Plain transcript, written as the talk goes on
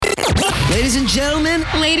Ladies and gentlemen.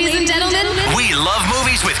 Ladies and gentlemen. We love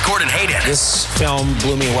movies with Gordon Hayden. This film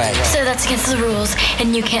blew me away. So that's against the rules,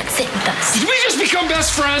 and you can't sit with us. Did we just become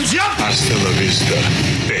best friends? Yep. Hasta la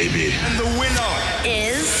vista, baby. And the winner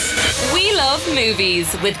is We Love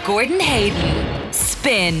Movies with Gordon Hayden.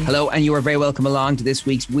 Spin. Hello, and you are very welcome along to this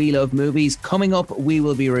week's We Love Movies. Coming up, we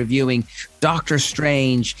will be reviewing Doctor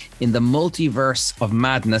Strange in the Multiverse of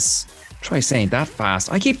Madness. Try saying that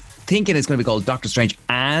fast. I keep thinking it's going to be called Doctor Strange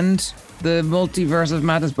and the Multiverse of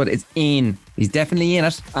Madness, but it's in. He's definitely in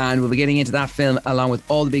it, and we'll be getting into that film along with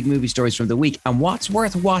all the big movie stories from the week and what's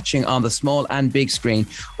worth watching on the small and big screen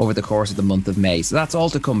over the course of the month of May. So that's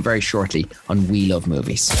all to come very shortly on We Love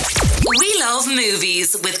Movies. We Love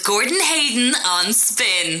Movies with Gordon Hayden on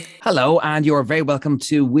Spin. Hello, and you're very welcome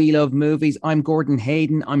to We Love Movies. I'm Gordon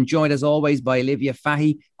Hayden. I'm joined as always by Olivia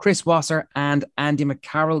Fahy, Chris Wasser, and Andy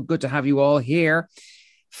McCarroll. Good to have you all here.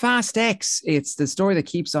 Fast X, it's the story that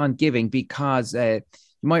keeps on giving because you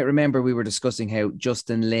might remember we were discussing how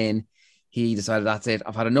Justin Lin, he decided that's it.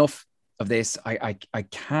 I've had enough of this. I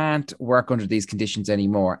can't work under these conditions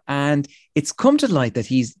anymore. And it's come to light that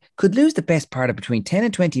he's could lose the best part of between 10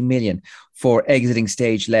 and 20 million for exiting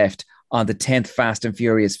stage left on the 10th Fast and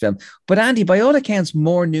Furious film. But Andy, by all accounts,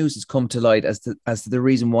 more news has come to light as to the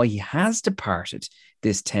reason why he has departed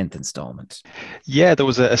this 10th installment. Yeah, there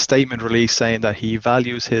was a statement released saying that he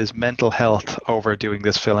values his mental health over doing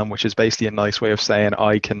this film, which is basically a nice way of saying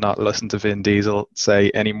I cannot listen to Vin Diesel say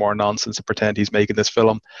any more nonsense and pretend he's making this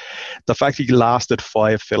film. The fact he lasted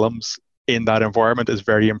 5 films in that environment is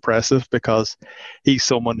very impressive because he's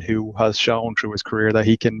someone who has shown through his career that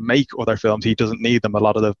he can make other films. He doesn't need them. A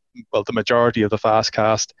lot of the majority of the Fast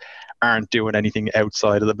cast aren't doing anything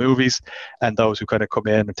outside of the movies, and those who kind of come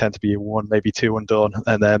in and tend to be one, maybe two and done,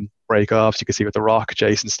 and then break off. So you can see with The Rock,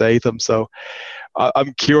 Jason Statham. So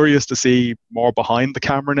I'm curious to see more behind the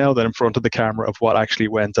camera now than in front of the camera of what actually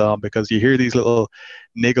went on, because you hear these little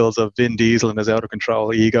niggles of Vin Diesel and his out of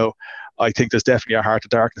control ego. I think there's definitely a Heart of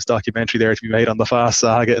Darkness documentary there to be made on the Fast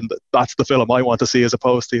saga, and that's the film I want to see, as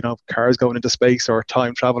opposed to, cars going into space or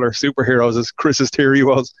time travel or superheroes, as Chris's theory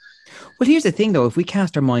was. Well, here's the thing, though. If we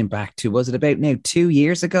cast our mind back to, was it about now 2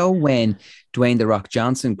 years ago when Dwayne "The Rock"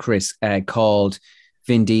 Johnson, Chris, called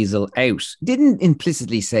Vin Diesel out? Didn't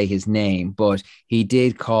implicitly say his name, but he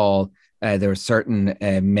did call there were certain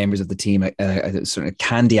members of the team, sort of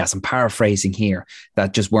candy ass, I'm paraphrasing here,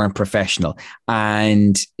 that just weren't professional.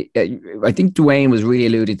 And I think Dwayne was really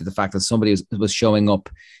alluding to the fact that somebody was showing up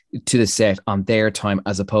to the set on their time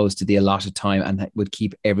as opposed to the allotted time, and that would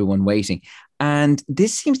keep everyone waiting. And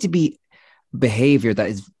this seems to be behavior that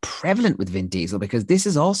is prevalent with Vin Diesel, because this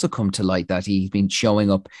has also come to light that he's been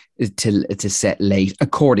showing up to set late,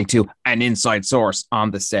 according to an inside source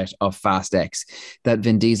on the set of Fast X, that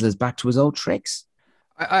Vin Diesel is back to his old tricks.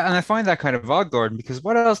 And I find that kind of odd, Gordon, because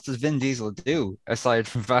what else does Vin Diesel do aside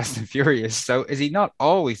from Fast and Furious? So is he not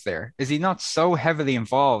always there? Is he not so heavily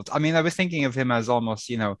involved? I mean, I was thinking of him as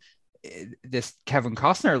almost, this Kevin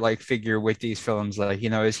Costner-like figure with these films. Like,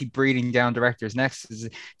 is he breathing down directors' necks? Is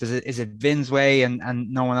it Vin's way and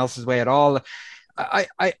no one else's way at all?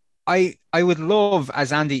 I would love,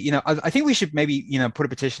 as Andy, I think we should maybe, put a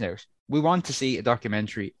petition out. We want to see a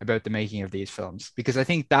documentary about the making of these films, because I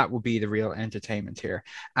think that will be the real entertainment here.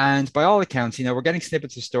 And by all accounts, we're getting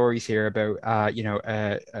snippets of stories here about,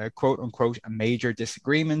 quote unquote, a major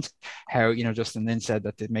disagreement. How, Justin Lin said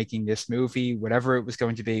that making this movie, whatever it was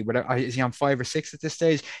going to be, whatever, is he on 5 or 6 at this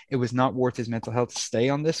stage? It was not worth his mental health to stay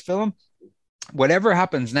on this film. Whatever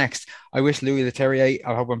happens next, I wish Louis Leterrier,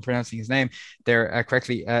 I hope I'm pronouncing his name there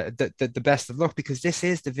correctly, the best of luck, because this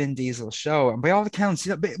is the Vin Diesel show. And by all accounts,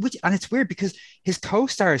 and it's weird because his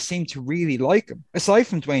co-stars seem to really like him. Aside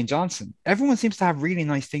from Dwayne Johnson, everyone seems to have really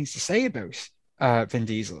nice things to say about Vin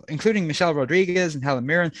Diesel, including Michelle Rodriguez and Helen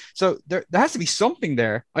Mirren. So there has to be something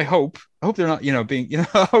there. I hope they're not, being,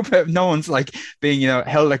 I hope no one's like being,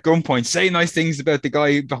 held at gunpoint, say nice things about the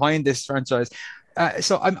guy behind this franchise.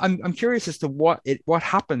 So I'm curious as to what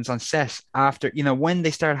happens on set after, when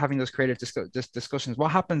they start having those creative discussions.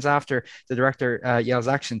 What happens after the director yells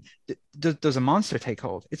action? Does a monster take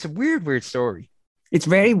hold? It's a weird story. It's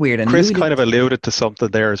very weird. And Chris kind of alluded to something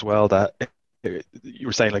there as well, that you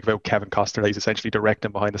were saying, like, about Kevin Costner, that he's essentially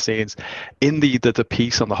directing behind the scenes. In the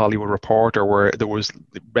piece on the Hollywood Reporter, where there was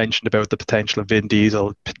mentioned about the potential of Vin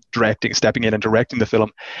Diesel stepping in and directing the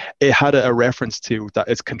film, it had a reference to that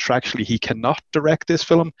it's contractually he cannot direct this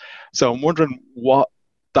film. So I'm wondering what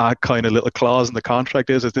that kind of little clause in the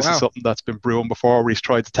contract is. Is this is something that's been brewing before, where he's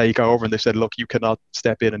tried to take over and they said, look, you cannot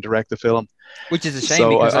step in and direct the film? Which is a shame,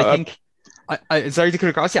 because I think I sorry to cut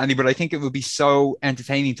across you, Andy, but I think it would be so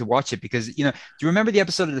entertaining to watch it because, do you remember the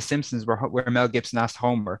episode of The Simpsons where Mel Gibson asked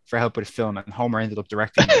Homer for help with a film and Homer ended up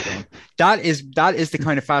directing the film? That is the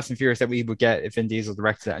kind of Fast and Furious that we would get if Vin Diesel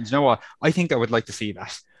directed it. And you know what? I think I would like to see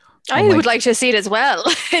that. I would like to see it as well.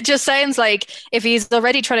 It just sounds like if he's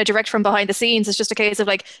already trying to direct from behind the scenes, it's just a case of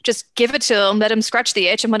like, just give it to him, let him scratch the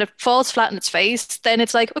itch, and when it falls flat in its face, then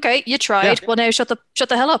it's like, okay, you tried. Yeah. Well, now shut the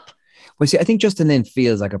hell up. Well, see, I think Justin Lin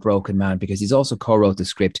feels like a broken man because he's also co-wrote the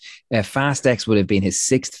script. Fast X would have been his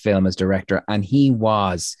 6th film as director, and he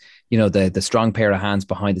was, the strong pair of hands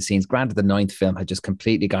behind the scenes. Granted, the 9th film had just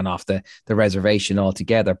completely gone off the reservation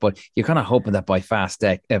altogether, but you're kind of hoping that by Fast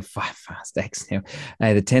X now,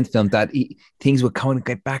 the 10th film, that things would kind of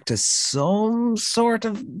get back to some sort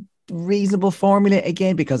of reasonable formula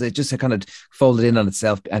again, because it just kind of folded in on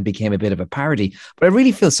itself and became a bit of a parody. But I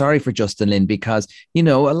really feel sorry for Justin Lin because, a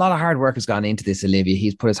lot of hard work has gone into this, Olivia.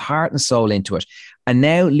 He's put his heart and soul into it. And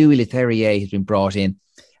now Louis Leterrier has been brought in.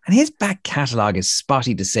 And his back catalogue is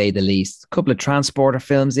spotty, to say the least. A couple of Transporter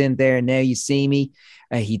films in there. Now You See Me.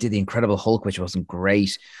 He did The Incredible Hulk, which wasn't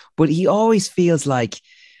great. But he always feels like,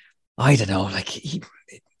 I don't know, like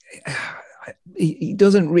he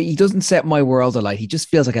doesn't set my world alight. He just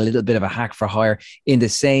feels like a little bit of a hack for hire, in the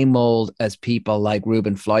same mold as people like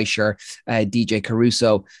Ruben Fleischer, DJ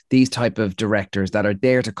Caruso, these type of directors that are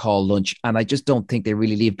there to call lunch. And I just don't think they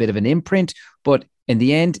really leave a bit of an imprint. But in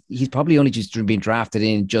the end, he's probably only just been drafted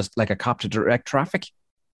in just like a cop to direct Traffic.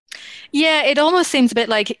 Yeah, it almost seems a bit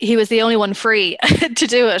like he was the only one free to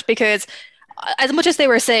do it, because as much as they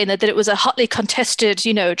were saying that it was a hotly contested,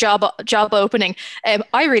 job opening,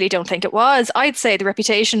 I really don't think it was. I'd say the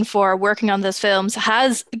reputation for working on those films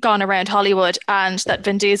has gone around Hollywood, and that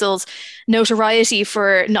Vin Diesel's notoriety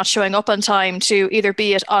for not showing up on time to either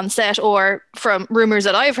be it on set or, from rumors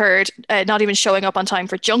that I've heard, not even showing up on time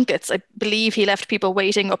for junkets. I believe he left people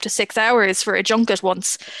waiting up to 6 hours for a junket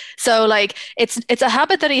once. So like it's a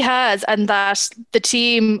habit that he has, and that the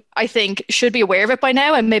team, I think, should be aware of it by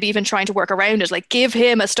now, and maybe even trying to work around it. Like, give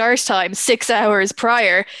him a start time 6 hours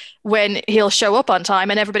prior when he'll show up on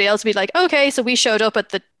time, and everybody else will be like, okay, so we showed up at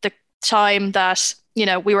the time that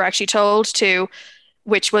we were actually told to,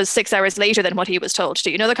 which was 6 hours later than what he was told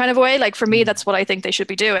to, the kind of way. Like, for me, that's what I think they should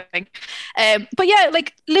be doing. But yeah,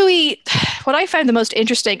 like Louis, what I found the most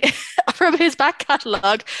interesting from his back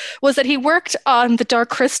catalogue was that he worked on The Dark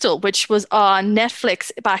Crystal, which was on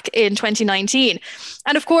Netflix back in 2019.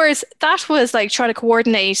 And of course, that was like trying to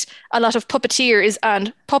coordinate a lot of puppeteers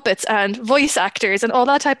and puppets and voice actors and all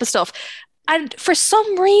that type of stuff. And for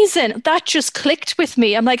some reason, that just clicked with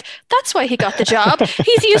me. I'm like, that's why he got the job.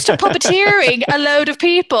 He's used to puppeteering a load of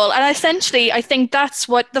people. And essentially, I think that's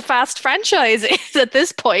what the Fast franchise is at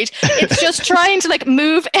this point. It's just trying to like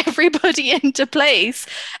move everybody into place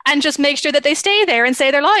and just make sure that they stay there and say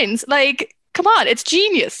their lines. Like, come on, it's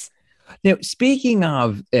genius. Now, speaking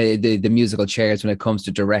of the musical chairs when it comes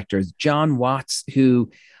to directors, Jon Watts,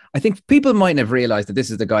 who I think people mightn't have realized that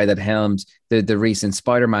this is the guy that helmed the recent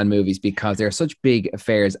Spider-Man movies, because they're such big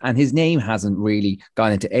affairs, and his name hasn't really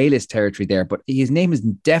gone into A-list territory there, but his name has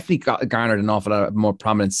definitely garnered an awful lot of more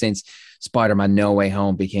prominence since Spider-Man No Way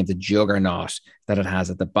Home became the juggernaut that it has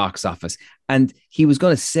at the box office. And he was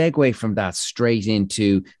going to segue from that straight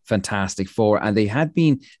into Fantastic Four, and they had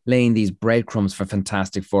been laying these breadcrumbs for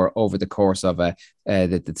Fantastic Four over the course of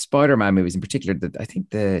the Spider-Man movies in particular. I think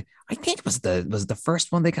it was the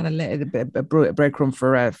first one they kind of laid a breadcrumb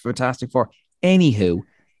for Fantastic Four. Anywho,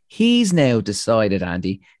 he's now decided,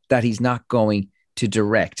 Andy, that he's not going to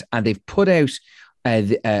direct, and they've put out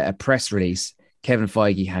a press release. Kevin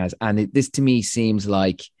Feige has, and this to me seems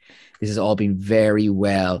like this has all been very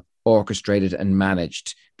well orchestrated and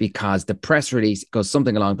managed, because the press release goes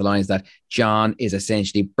something along the lines that John is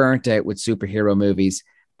essentially burnt out with superhero movies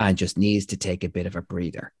and just needs to take a bit of a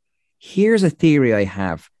breather. Here's a theory I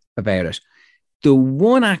have about it. The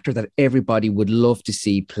one actor that everybody would love to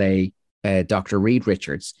see play Dr. Reed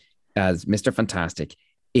Richards as Mr. Fantastic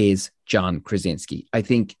is John Krasinski. I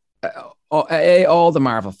think all the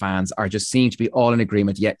Marvel fans are just seem to be all in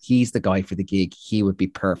agreement. Yet he's the guy for the gig. He would be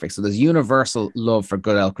perfect. So there's universal love for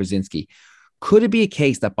good old Krasinski. Could it be a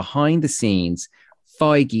case that behind the scenes,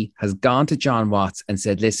 Feige has gone to Jon Watts and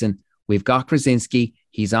said, listen, we've got Krasinski.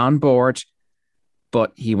 He's on board,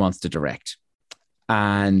 but he wants to direct.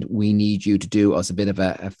 And we need you to do us a bit of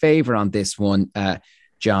a favor on this one,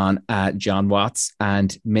 John Watts.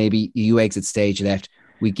 And maybe you exit stage left.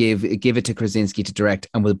 We give it to Krasinski to direct,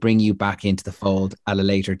 and we'll bring you back into the fold at a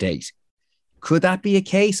later date. Could that be a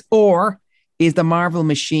case? Or is the Marvel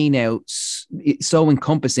machine now so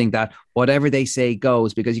encompassing that whatever they say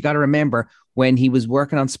goes? Because you got to remember, when he was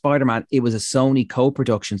working on Spider-Man, it was a Sony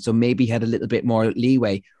co-production, so maybe he had a little bit more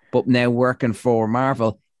leeway. But now working for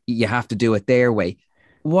Marvel, you have to do it their way.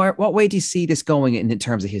 What way do you see this going in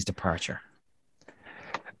terms of his departure?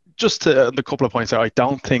 Just the couple of points there, I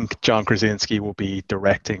don't think John Krasinski will be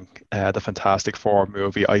directing the Fantastic Four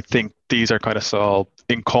movie. I think these are kind of all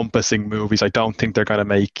encompassing movies. I don't think they're going to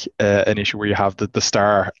make an issue where you have the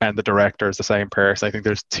star and the director as the same person. I think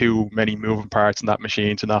there's too many moving parts in that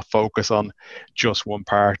machine to not focus on just one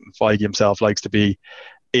part. And Feige himself likes to be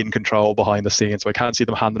in control behind the scenes, so I can't see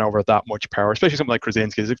them handing over that much power, especially something like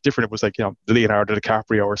Krasinski. It's different. It was like, Leonardo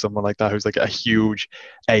DiCaprio or someone like that, who's like a huge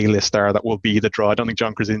A-list star that will be the draw. I don't think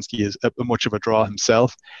John Krasinski is much of a draw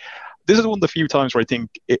himself. This is one of the few times where I think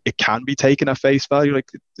it can be taken at face value. Like,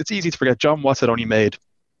 it's easy to forget John Watts had only made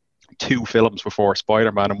 2 films before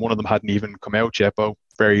Spider-Man, and one of them hadn't even come out yet, both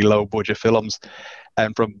very low budget films.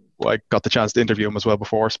 And I got the chance to interview him as well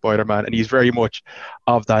before Spider-Man, and he's very much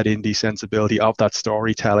of that indie sensibility, of that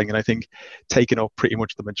storytelling. And I think taking up pretty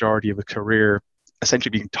much the majority of a career,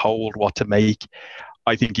 essentially being told what to make,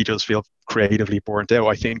 I think he does feel creatively burnt out.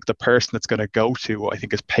 I think the person that's going to go to, I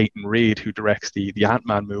think, is Peyton Reed, who directs the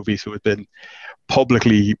Ant-Man movies, who has been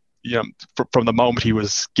publicly, from the moment he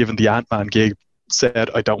was given the Ant-Man gig, said,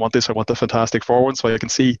 I don't want this, I want the Fantastic Four one. So I can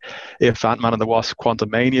see if Ant-Man and the Wasp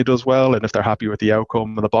Quantumania does well, and if they're happy with the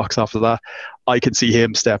outcome and the box after that, I can see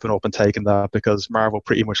him stepping up and taking that, because Marvel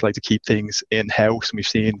pretty much like to keep things in-house. And we've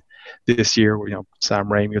seen this year, Sam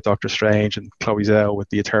Raimi with Doctor Strange and Chloe Zhao with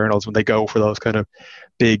the Eternals, when they go for those kind of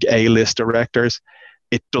big A-list directors,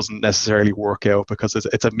 it doesn't necessarily work out, because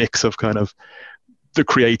it's a mix of kind of the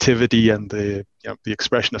creativity and the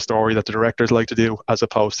expression of story that the directors like to do, as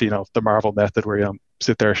opposed to the Marvel method where you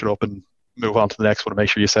sit there, shut up, and move on to the next one, and make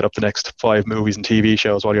sure you set up the next 5 movies and TV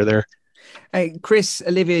shows while you're there. Chris,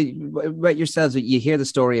 Olivia, about yourselves, you hear the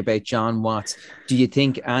story about John Watts. Do you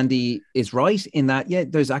think Andy is right in that? Yeah,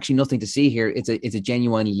 there's actually nothing to see here. It's a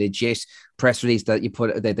genuinely legit press release that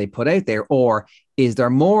they put out there, or is there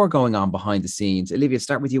more going on behind the scenes? Olivia,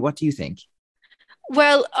 start with you. What do you think?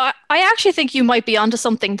 Well, I actually think you might be onto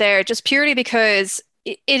something there, just purely because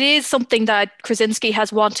it is something that Krasinski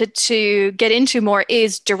has wanted to get into more,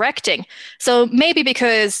 is directing. So maybe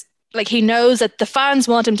because he knows that the fans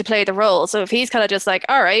want him to play the role. So if he's kind of just like,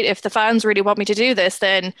 all right, if the fans really want me to do this,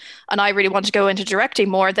 and I really want to go into directing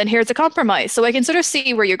more, then here's a compromise. So I can sort of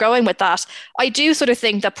see where you're going with that. I do sort of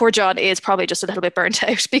think that poor John is probably just a little bit burnt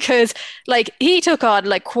out, because he took on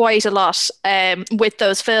quite a lot with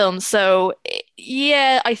those films. So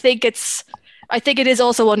yeah, I think it is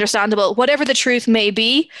also understandable. Whatever the truth may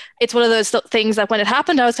be, it's one of those things that when it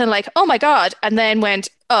happened, I was kind of like, oh my God. And then went,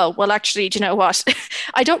 oh, well, actually, do you know what?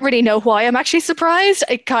 I don't really know why I'm actually surprised.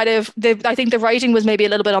 I think the writing was maybe a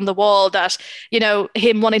little bit on the wall that,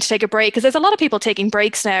 him wanting to take a break, because there's a lot of people taking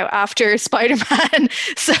breaks now after Spider-Man.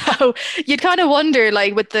 So you'd kind of wonder,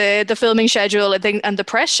 with the filming schedule and the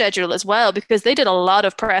press schedule as well, because they did a lot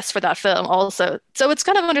of press for that film also. So it's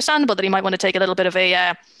kind of understandable that he might want to take a little bit of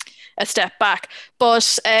a step back.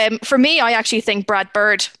 But for me, I actually think Brad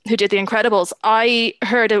Bird, who did The Incredibles, I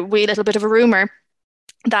heard a wee little bit of a rumor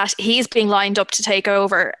that he's being lined up to take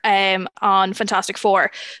over on Fantastic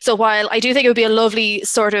Four. So while I do think it would be a lovely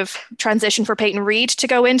sort of transition for Peyton Reed to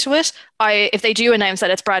go into it, if they do announce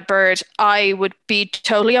that it's Brad Bird, I would be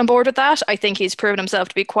totally on board with that. I think he's proven himself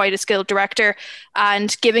to be quite a skilled director,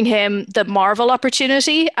 and giving him the Marvel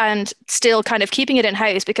opportunity and still kind of keeping it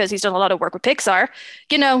in-house, because he's done a lot of work with Pixar,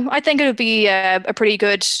 I think it would be a pretty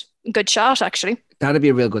good shot, actually. That'd be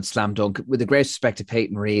a real good slam dunk. With the great respect to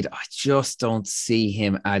Peyton Reed, I just don't see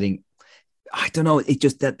him adding, I don't know, it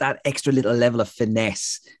just that extra little level of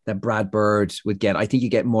finesse that Brad Bird would get. I think you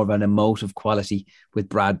get more of an emotive quality with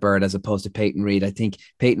Brad Bird as opposed to Peyton Reed. I think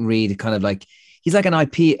Peyton Reed kind of he's like an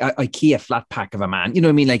IKEA flat pack of a man. You know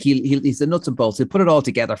what I mean? He's the nuts and bolts. He'll put it all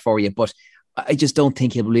together for you, but I just don't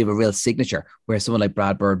think he'll leave a real signature where someone like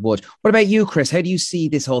Brad Bird would. What about you, Chris? How do you see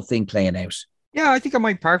this whole thing playing out? Yeah, I think I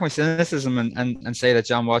might park my cynicism and say that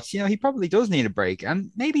John Watts, he probably does need a break, and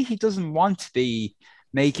maybe he doesn't want to be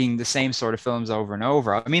making the same sort of films over and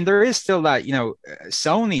over. I mean, there is still that,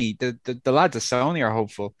 Sony, the lads at Sony are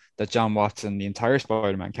hopeful that John Watts and the entire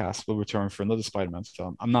Spider-Man cast will return for another Spider-Man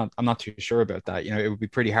film. I'm not too sure about that. It would be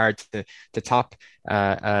pretty hard to top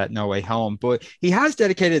No Way Home, but he has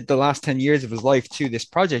dedicated the last 10 years of his life to this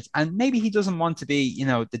project, and maybe he doesn't want to be,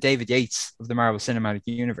 the David Yates of the Marvel Cinematic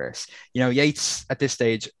Universe. Yates at this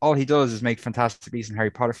stage, all he does is make Fantastic Beasts and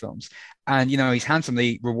Harry Potter films, and he's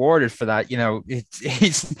handsomely rewarded for that.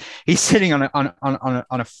 He's sitting on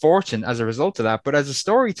a fortune as a result of that. But as a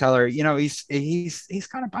storyteller, he's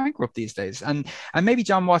kind of bankrupt these days. And maybe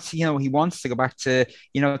John Watts, he wants to go back to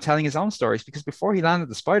telling his own stories, because before he landed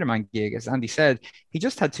the Spider-Man gig, as Andy said, he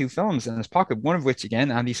just had 2 films in his pocket. One of which,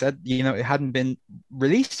 again, Andy said, it hadn't been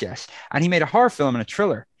released yet, and he made a horror film and a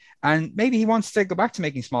thriller. And maybe he wants to go back to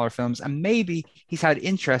making smaller films, and maybe he's had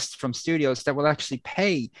interest from studios that will actually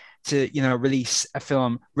pay to, release a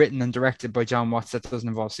film written and directed by John Watts that doesn't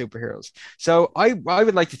involve superheroes. So I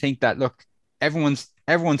would like to think that, look, everyone's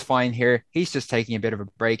fine here. He's just taking a bit of a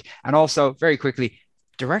break. And also, very quickly,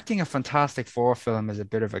 directing a Fantastic Four film is a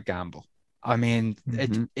bit of a gamble. I mean,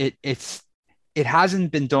 it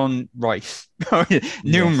hasn't been done right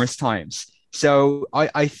numerous times. So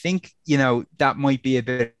I think, that might be a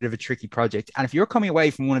bit of a tricky project. And if you're coming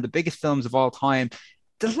away from one of the biggest films of all time,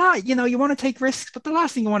 you want to take risks, but the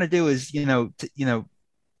last thing you want to do is,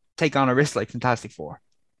 take on a risk like Fantastic Four.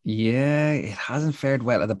 Yeah, it hasn't fared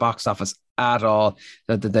well at the box office at all.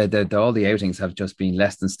 All the outings have just been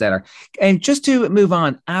less than stellar. And just to move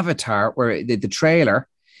on, Avatar, where the trailer,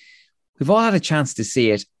 we've all had a chance to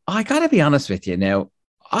see it. I got to be honest with you now.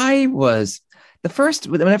 When I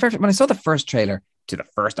saw the first trailer to the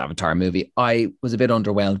first Avatar movie, I was a bit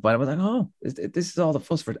underwhelmed, but I was like, oh, this is all the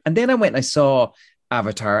fuss for it. And then I went and I saw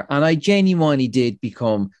Avatar, and I genuinely did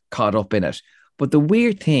become caught up in it. But the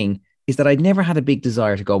weird thing is that I'd never had a big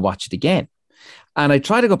desire to go watch it again. And I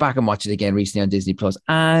tried to go back and watch it again recently on Disney Plus,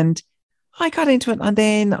 and I got into it. And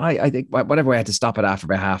then I think whatever, I had to stop it after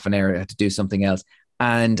about half an hour. I had to do something else.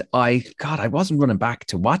 And I wasn't running back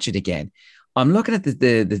to watch it again. I'm looking at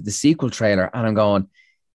the sequel trailer, and I'm going,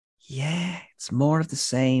 yeah, it's more of the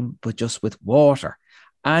same, but just with water.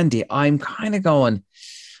 Andy, I'm kind of going,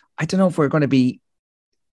 I don't know if we're going to be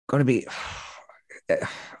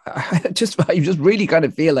I just really kind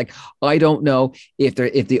of feel like I don't know if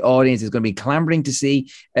the audience is going to be clamoring to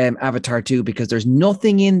see Avatar 2, because there's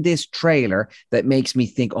nothing in this trailer that makes me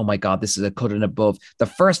think, oh my God, this is a cut and above the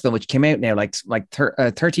first film, which came out now like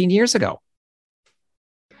 13 years ago.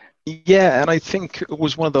 Yeah, and I think it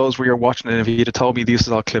was one of those where you're watching it, and if you'd have told me these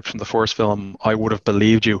are all clips from the first film, I would have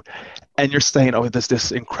believed you. And you're saying, oh, there's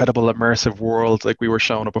this incredible immersive world, like we were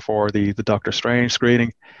showing it before the Doctor Strange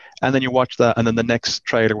screening. And then you watch that, and then the next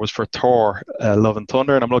trailer was for Thor, Love and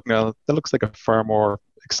Thunder, and I'm looking at it, that looks like a far more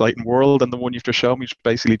exciting world than the one you've just shown me, which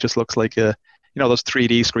basically just looks like those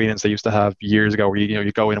 3D screenings they used to have years ago, where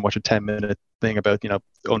you go in and watch a 10-minute thing about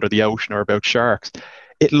under the ocean or about sharks.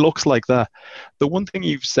 It looks like that. The one thing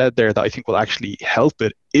you've said there that I think will actually help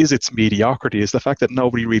it is its mediocrity, is the fact that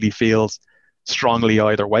nobody really feels strongly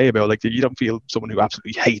either way about it. Like, you don't feel someone who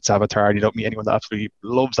absolutely hates Avatar, and you don't meet anyone that absolutely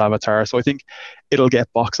loves Avatar. So I think it'll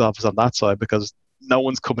get box office on that side, because no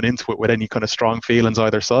one's coming into it with any kind of strong feelings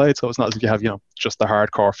either side. So it's not as if you have, just the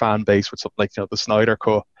hardcore fan base with something like, the Snyder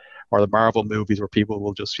Cut or the Marvel movies, where people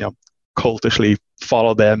will just, cultishly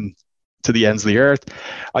follow them to the ends of the earth.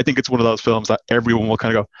 I think it's one of those films that everyone will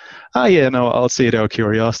kind of go, I'll see it out of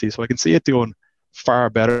curiosity. So I can see it doing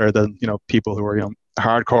far better than, people who are,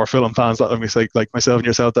 hardcore film fans, like myself and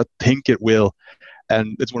yourself, that think it will.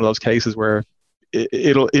 And it's one of those cases where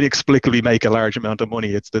it'll inexplicably make a large amount of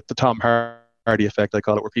money. It's the Tom Hardy effect, I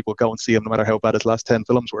call it, where people go and see him no matter how bad his last 10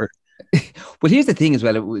 films were. Well, here's the thing as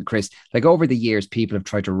well, Chris, like over the years, people have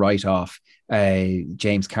tried to write off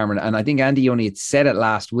James Cameron. And I think Andy only had said it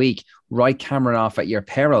last week, write Cameron off at your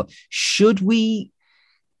peril. Should we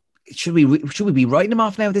be writing him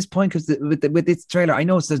off now at this point? Because with this trailer, I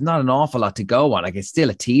know there's not an awful lot to go on. Like, it's still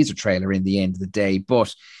a teaser trailer in the end of the day.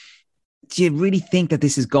 But do you really think that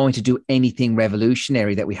this is going to do anything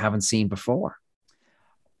revolutionary that we haven't seen before?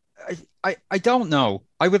 I don't know.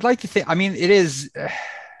 I would like to think, I mean,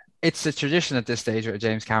 it's a tradition at this stage with a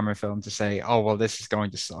James Cameron film to say, oh, well, this is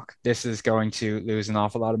going to suck. This is going to lose an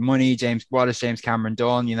awful lot of money. What has James Cameron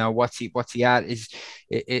done? What's he at? Is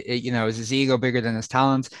his ego bigger than his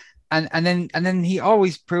talent? And then he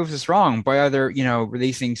always proves us wrong by either,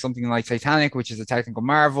 releasing something like Titanic, which is a technical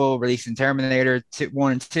marvel, releasing Terminator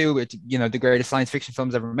 1 and 2, the greatest science fiction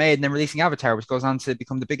films ever made, and then releasing Avatar, which goes on to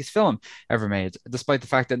become the biggest film ever made, despite the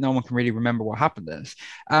fact that no one can really remember what happened in it.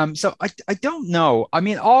 So I don't know. I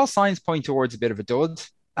mean, all signs point towards a bit of a dud.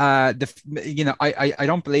 I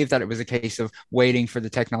don't believe that it was a case of waiting for the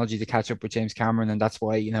technology to catch up with James Cameron, and that's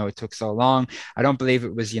why it took so long. I don't believe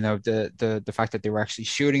it was the fact that they were actually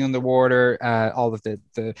shooting underwater, all of the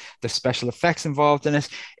special effects involved in it.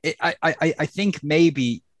 I think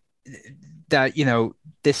maybe that,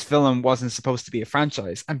 this film wasn't supposed to be a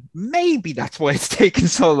franchise, and maybe that's why it's taken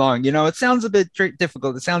so long. It sounds a bit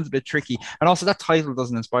difficult, it sounds a bit tricky, and also that title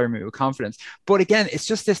doesn't inspire me with confidence. But again, it's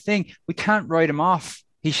just this thing, we can't write him off.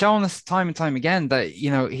 He's shown us time and time again that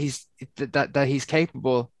he's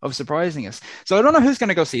capable of surprising us. So I don't know who's going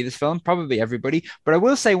to go see this film, probably everybody, but I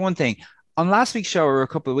will say one thing. On last week's show, or a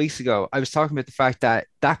couple of weeks ago, I was talking about the fact that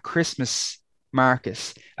Christmas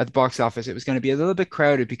market at the box office, it was going to be a little bit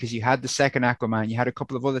crowded because you had the second Aquaman, you had a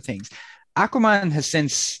couple of other things. Aquaman has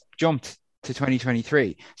since jumped to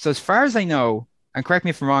 2023. So as far as I know, and correct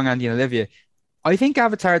me if I'm wrong, Andy and Olivia, I think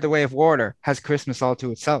Avatar: The Way of Water has Christmas all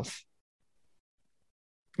to itself.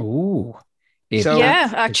 Ooh.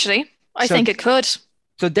 Yeah, actually, I think it could.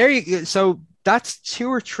 So there you go. So that's 2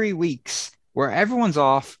 or 3 weeks where everyone's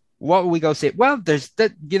off. What will we go see? Well, there's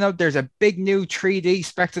a big new 3D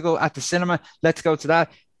spectacle at the cinema. Let's go to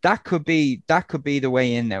that. That could be the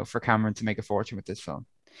way in now for Cameron to make a fortune with this film.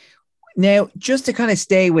 Now, just to kind of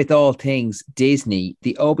stay with all things Disney,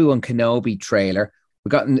 the Obi-Wan Kenobi trailer,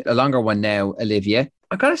 we've gotten a longer one now, Olivia.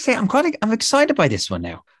 I gotta say, I'm excited by this one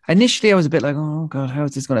now. Initially, I was a bit like, oh God, how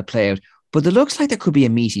is this going to play out? But it looks like there could be a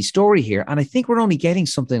meaty story here. And I think we're only getting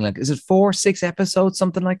something like, is it 4, 6 episodes,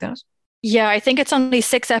 something like that? Yeah, I think it's only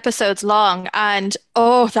 6 episodes long. And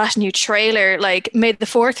that new trailer, like, may the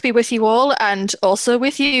 4th be with you all, and also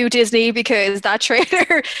with you, Disney, because that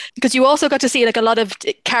trailer, because you also got to see like a lot of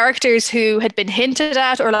characters who had been hinted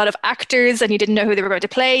at, or a lot of actors, and you didn't know who they were going to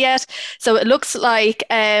play yet. So it looks like,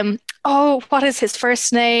 what is his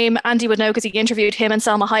first name? Andy would know because he interviewed him and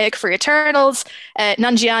Salma Hayek for Eternals.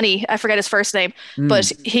 Nanjiani, I forget his first name,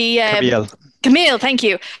 but he... Camille, thank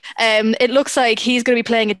you. It looks like he's going to be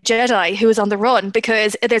playing a Jedi who is on the run,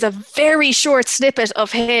 because there's a very short snippet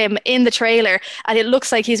of him in the trailer, and it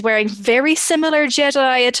looks like he's wearing very similar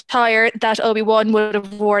Jedi attire that Obi-Wan would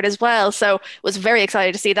have worn as well. So was very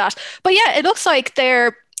excited to see that. But yeah, it looks like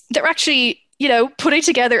they're actually, putting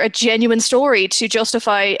together a genuine story to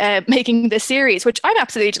justify making this series, which I'm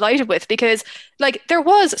absolutely delighted with, because like there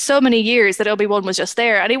was so many years that Obi-Wan was just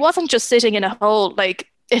there, and he wasn't just sitting in a hole, like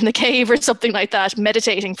in the cave or something like that,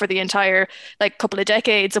 meditating for the entire like couple of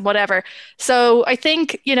decades and whatever. So I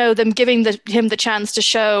think, them giving him the chance to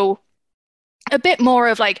show a bit more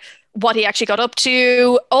of like what he actually got up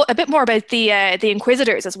to, a bit more about the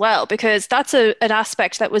Inquisitors as well, because that's an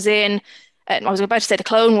aspect that was in, I was about to say the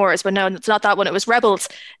Clone Wars, but no, it's not that one. It was Rebels.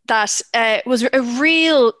 That was a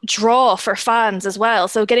real draw for fans as well.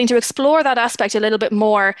 So getting to explore that aspect a little bit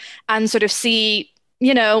more and sort of see,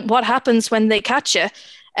 what happens when they catch you,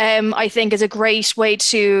 I think is a great way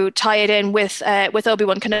to tie it in with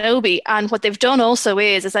Obi-Wan Kenobi. And what they've done also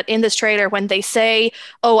is that in this trailer, when they say,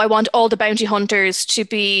 oh, I want all the bounty hunters to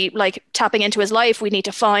be like tapping into his life, we need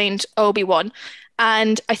to find Obi-Wan.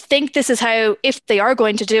 And I think this is how, if they are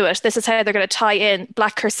going to do it, this is how they're going to tie in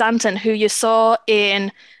Black Krrsantan, who you saw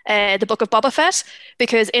in the Book of Boba Fett,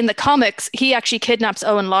 because in the comics, he actually kidnaps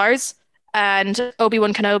Owen Lars, and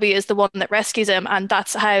Obi-Wan Kenobi is the one that rescues him, and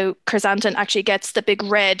that's how Krrsantan actually gets the big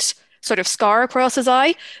red sort of scar across his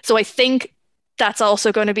eye. So I think that's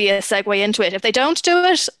also going to be a segue into it. If they don't do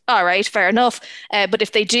it, all right, fair enough. But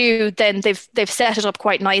if they do, then they've set it up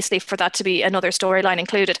quite nicely for that to be another storyline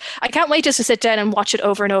included. I can't wait just to sit down and watch it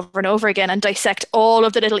over and over and over again and dissect all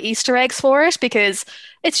of the little Easter eggs for it, because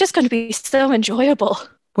it's just going to be so enjoyable.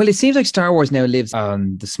 Well, it seems like Star Wars now lives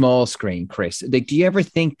on the small screen, Chris. Like, do you ever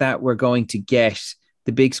think that we're going to get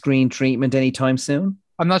the big screen treatment anytime soon?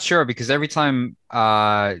 I'm not sure, because every time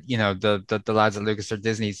the lads at Lucas or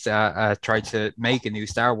Disney's try to make a new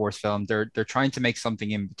Star Wars film, they're trying to make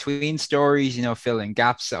something in between stories, fill in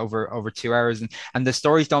gaps over 2 hours, and the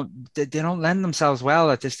stories don't lend themselves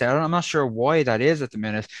well at this stage. I'm not sure why that is at the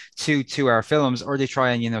minute to 2-hour films, or they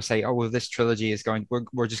try and say, oh well, this trilogy is going,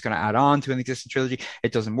 we're just going to add on to an existing trilogy.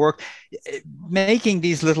 It doesn't work. Making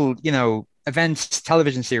these little events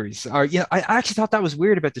television series are, I actually thought that was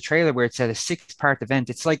weird about the trailer where it said a 6-part event.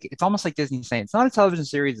 It's almost like Disney saying it's not a television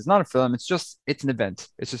series, it's not a film, it's an event.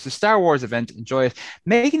 It's just a Star Wars event. Enjoy it.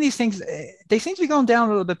 Making these things, they seem to be going down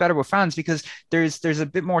a little bit better with fans, because there's a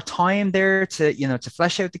bit more time there to to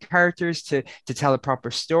flesh out the characters, to tell a proper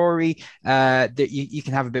story, that you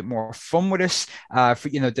can have a bit more fun with it. For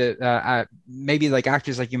maybe like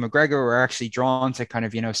actors like Ewan McGregor are actually drawn to kind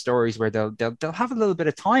of stories where they'll have a little bit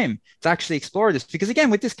of time to actually explore this, because again,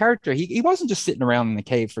 with this character, he wasn't just sitting around in the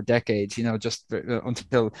cave for decades, just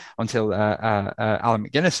until Alan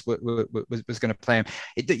McGuinness was going to play him.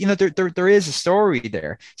 There is a story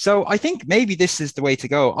there, so I think maybe this is the way to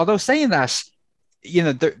go. Although saying that,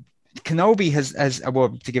 Kenobi has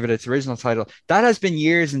well, to give it its original title, that has been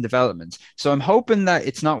years in development. So I'm hoping that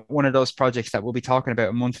it's not one of those projects that we'll be talking about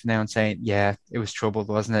a month from now and saying, yeah, it was troubled,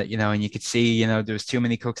 wasn't it? And you could see, there was too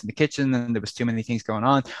many cooks in the kitchen and there was too many things going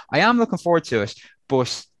on. I am looking forward to it,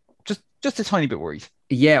 but just a tiny bit worried.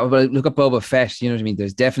 Yeah, well, look at Boba Fett. You know what I mean?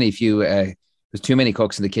 There's definitely a few. There's too many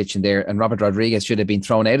cooks in the kitchen there, and Robert Rodriguez should have been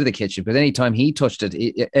thrown out of the kitchen. But anytime he touched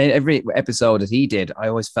it, every episode that he did, I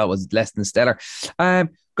always felt was less than stellar.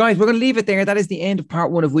 Guys, we're going to leave it there. That is the end of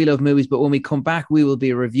part 1 of We Love Movies. But when we come back, we will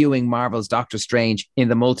be reviewing Marvel's Doctor Strange in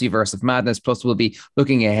the Multiverse of Madness. Plus, we'll be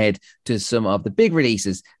looking ahead to some of the big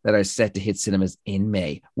releases that are set to hit cinemas in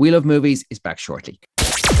May. We Love Movies is back shortly.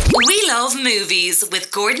 We Love Movies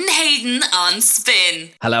with Gordon Hayden on Spin.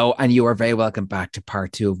 Hello, and you are very welcome back to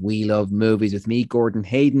part 2 of We Love Movies with me, Gordon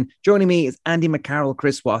Hayden. Joining me is Andy McCarroll,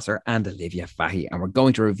 Chris Wasser, and Olivia Fahy, and we're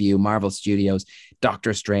going to review Marvel Studios'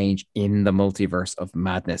 Doctor Strange in the Multiverse of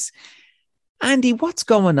Madness. Andy, what's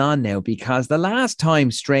going on now? Because the last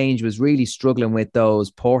time Strange was really struggling with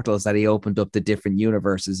those portals that he opened up to different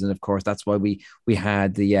universes, and of course that's why we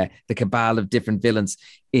had the cabal of different villains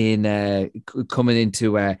in coming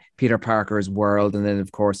into Peter Parker's world, and then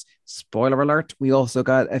of course, spoiler alert, we also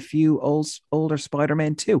got a few older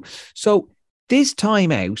Spider-Men too. So this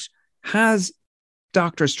time out, has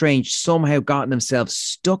Doctor Strange somehow gotten himself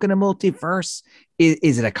stuck in a multiverse?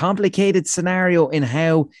 Is it a complicated scenario in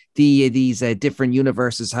how these different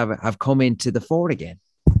universes have come into the fore again?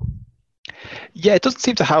 Yeah, it doesn't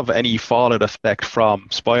seem to have any fallout effect from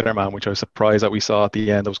Spider-Man, which I was surprised that we saw at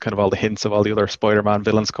the end. There was kind of all the hints of all the other Spider-Man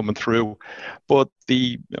villains coming through. But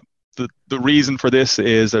the reason for this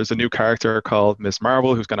is there's a new character called Ms.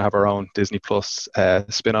 Marvel who's going to have her own Disney Plus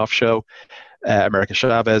spin-off show. America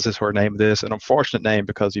Chavez is her name. This an unfortunate name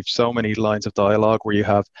because you've so many lines of dialogue where you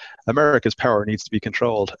have America's power needs to be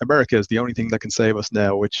controlled. America is the only thing that can save us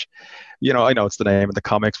now, which, I know it's the name in the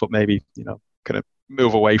comics, but maybe, kind of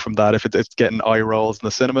move away from that if it's getting eye rolls in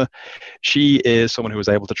the cinema. She is someone who is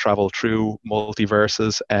able to travel through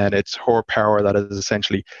multiverses, and it's her power that has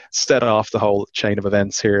essentially set off the whole chain of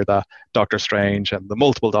events here that Doctor Strange and the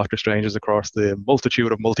multiple Doctor Stranges across the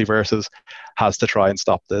multitude of multiverses has to try and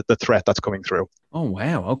stop the threat that's coming through. Oh,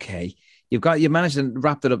 wow. Okay. You managed to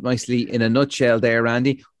wrap it up nicely in a nutshell there,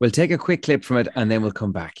 Randy. We'll take a quick clip from it and then we'll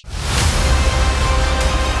come back.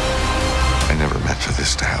 I never meant for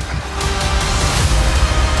this to happen.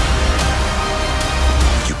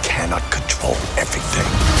 You cannot control everything.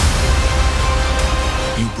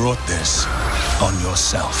 You brought this on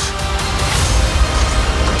yourself.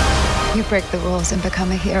 You break the rules and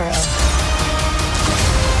become a hero.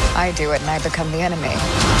 I do it and I become the enemy.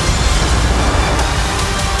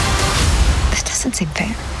 This doesn't seem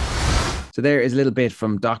fair. So there is a little bit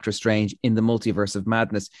from Doctor Strange in the Multiverse of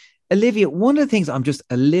Madness. Olivia, one of the things I'm just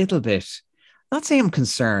a little bit, not saying I'm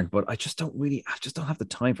concerned, but I just don't have the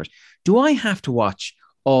time for it. Do I have to watch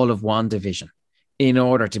all of WandaVision in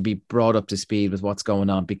order to be brought up to speed with what's going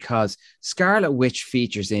on? Because Scarlet Witch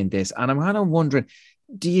features in this, and I'm kind of wondering,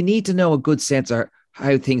 do you need to know a good sense of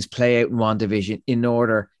how things play out in WandaVision in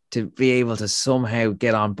order to be able to somehow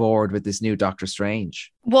get on board with this new Doctor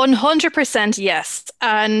Strange? 100% yes.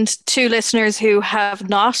 And to listeners who have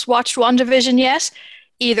not watched WandaVision yet,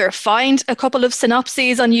 either find a couple of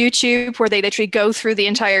synopses on YouTube where they literally go through the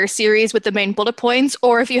entire series with the main bullet points,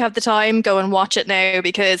 or if you have the time, go and watch it now,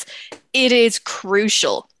 because it is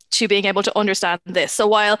crucial to being able to understand this. So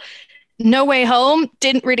while No Way Home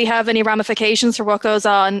didn't really have any ramifications for what goes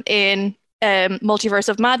on in Multiverse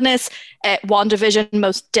of Madness, WandaVision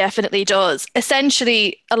most definitely does.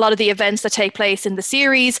 Essentially, a lot of the events that take place in the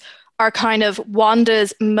series are kind of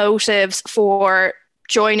Wanda's motives for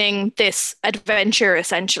joining this adventure,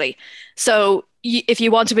 essentially. So if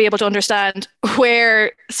you want to be able to understand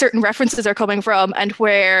where certain references are coming from and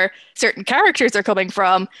where certain characters are coming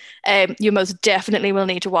from, you most definitely will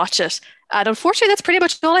need to watch it. And unfortunately, that's pretty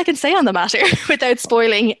much all I can say on the matter without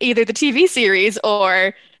spoiling either the TV series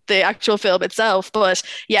or the actual film itself. But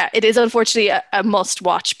yeah, it is unfortunately a must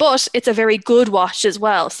watch, but it's a very good watch as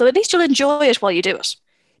well. So at least you'll enjoy it while you do it.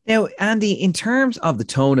 Now, Andy, in terms of the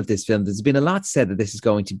tone of this film, there's been a lot said that this is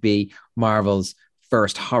going to be Marvel's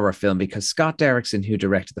first horror film, because Scott Derrickson, who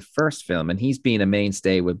directed the first film, and he's been a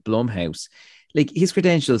mainstay with Blumhouse, like his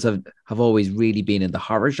credentials have always really been in the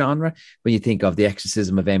horror genre. When you think of The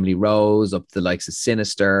Exorcism of Emily Rose, up to the likes of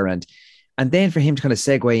Sinister, and then for him to kind of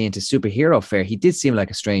segue into superhero fare, he did seem like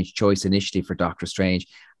a strange choice initially for Doctor Strange.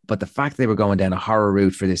 But the fact they were going down a horror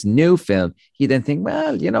route for this new film, you then think,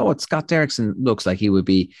 well, you know what, Scott Derrickson looks like he would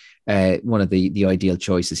be one of the ideal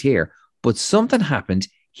choices here. But something happened.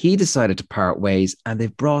 he decided to part ways and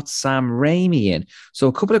they've brought Sam Raimi in. So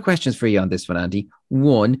a couple of questions for you on this one, Andy.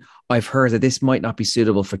 One, I've heard that this might not be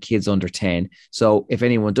suitable for kids under 10. So if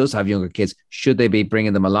anyone does have younger kids, should they be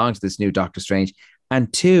bringing them along to this new Doctor Strange?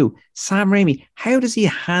 And two, Sam Raimi, how does he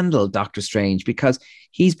handle Doctor Strange? Because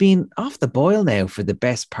he's been off the boil now for the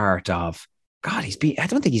best part of, God, I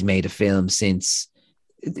don't think he's made a film since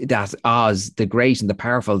that Oz, the Great and the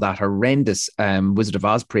Powerful, that horrendous Wizard of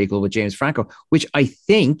Oz prequel with James Franco, which I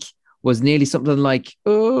think was nearly something like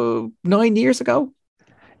 9 years ago.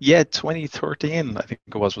 Yeah, 2013, I think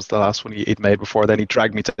it was the last one he'd made before then. He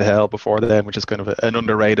Dragged Me to Hell before then, which is kind of an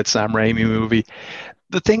underrated Sam Raimi movie.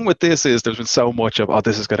 The thing with this is there's been so much of,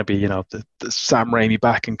 this is going to be, the Sam Raimi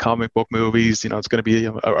back in comic book movies. It's going to be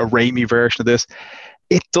a Raimi version of this.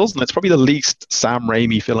 It doesn't. It's probably the least Sam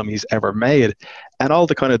Raimi film he's ever made. And all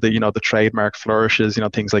the kind of the trademark flourishes,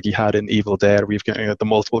 things like he had in Evil Dead, where you've got the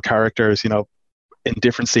multiple characters, in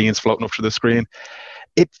different scenes floating up to the screen.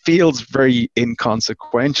 It feels very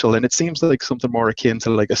inconsequential, and it seems like something more akin to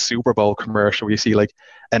like a Super Bowl commercial where you see like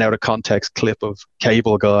an out of context clip of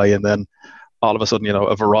Cable Guy, and then all of a sudden,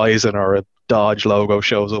 a Verizon or a Dodge logo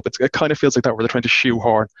shows up. It kind of feels like that, where they're trying to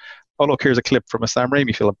shoehorn, oh look, here's a clip from a Sam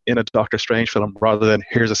Raimi film in a Doctor Strange film, rather than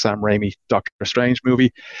here's a Sam Raimi Doctor Strange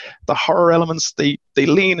movie. The horror elements, they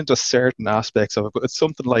lean into certain aspects of it, but it's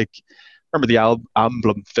something like, remember the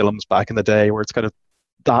Amblin films back in the day, where it's kind of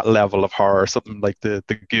that level of horror, something like the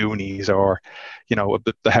Goonies, or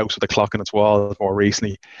the House with the Clock on its Wall more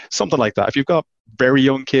recently, something like that. If you've got very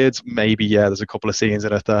young kids, maybe there's a couple of scenes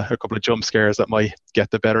in it, a couple of jump scares that might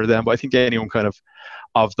get the better of them. But I think anyone kind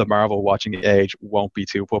of the Marvel watching age won't be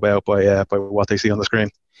too put out by what they see on the screen.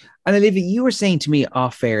 And Olivia, you were saying to me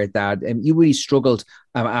off air that you really struggled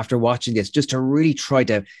after watching this, just to really try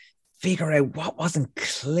to figure out what wasn't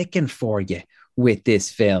clicking for you with this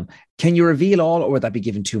film. Can you reveal all, or would that be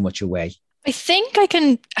giving too much away? I think I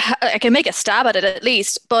can make a stab at it at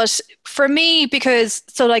least. But for me, because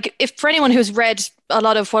if for anyone who's read a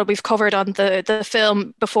lot of what we've covered on the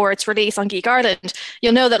film before its release on Geek Ireland,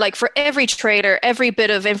 you'll know that for every trailer, every bit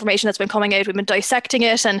of information that's been coming out, we've been dissecting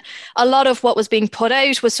it, and a lot of what was being put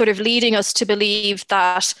out was sort of leading us to believe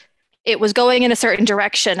that it was going in a certain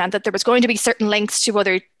direction, and that there was going to be certain links to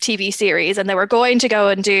other TV series, and they were going to go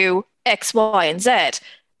and do X, Y, and Z.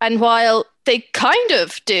 And while they kind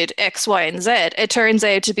of did X, Y, and Z, it turns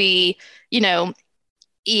out to be,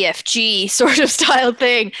 EFG sort of style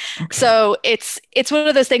thing. Okay. So it's one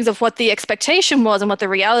of those things of what the expectation was and what the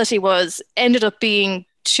reality was ended up being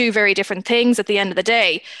two very different things at the end of the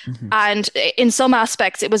day. Mm-hmm. And in some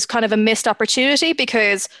aspects, it was kind of a missed opportunity,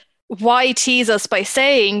 because why tease us by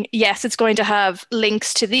saying, yes, it's going to have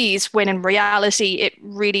links to these, when in reality it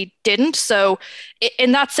really didn't. So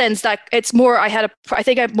in that sense, that it's more, I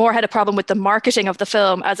think I more had a problem with the marketing of the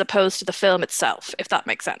film as opposed to the film itself, if that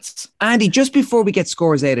makes sense. Andy, just before we get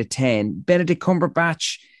scores out of 10, Benedict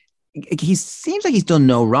Cumberbatch, he seems like he's done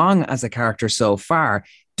no wrong as a character so far.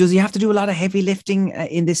 Does he have to do a lot of heavy lifting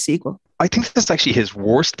in this sequel? I think this is actually his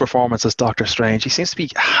worst performance as Doctor Strange. He seems to be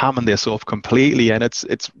hamming this up completely, and it's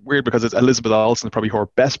weird because it's Elizabeth Olsen, probably her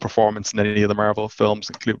best performance in any of the Marvel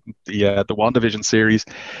films, including the WandaVision series.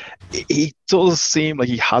 He does seem like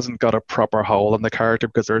he hasn't got a proper hold on the character,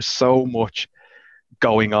 because there's so much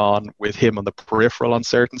going on with him on the peripheral on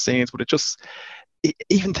certain scenes, but it just,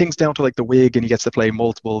 even things down to like the wig, and he gets to play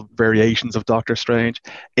multiple variations of Doctor Strange.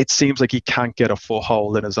 It seems like he can't get a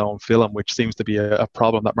foothold in his own film, which seems to be a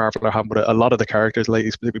problem that Marvel are having with a lot of the characters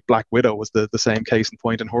lately. Specifically, Black Widow was the same case in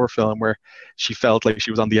point in her film, where she felt like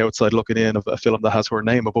she was on the outside looking in of a film that has her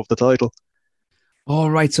name above the title.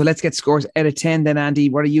 All right, so let's get scores out of 10 then, Andy.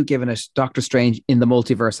 What are you giving it, Doctor Strange in the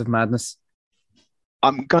Multiverse of Madness?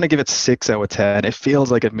 I'm going to give it 6 out of 10. It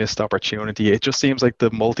feels like a missed opportunity. It just seems like the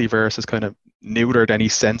multiverse is kind of neutered any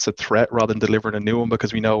sense of threat rather than delivering a new one,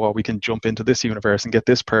 because we know, we can jump into this universe and get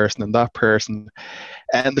this person and that person.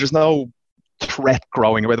 And there's no threat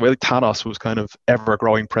growing. By the way, like Thanos was kind of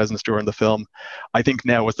ever-growing presence during the film. I think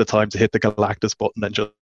now is the time to hit the Galactus button and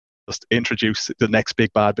just introduce the next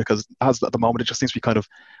big bad, because as at the moment, it just seems to be kind of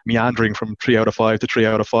meandering from 3 out of 5 to 3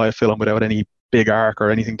 out of 5 film without any big arc or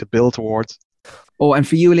anything to build towards. Oh, and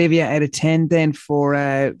for you, Olivia, out of 10 then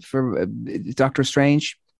for Doctor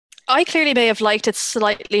Strange? I clearly may have liked it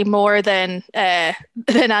slightly more than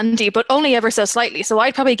Andy, but only ever so slightly. So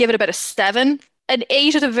I'd probably give it about a 7. An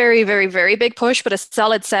 8 at a very, very, very big push, but a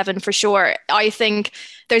solid 7 for sure. I think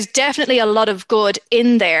there's definitely a lot of good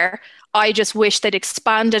in there. I just wish they'd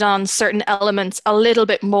expanded on certain elements a little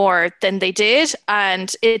bit more than they did.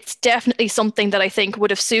 And it's definitely something that I think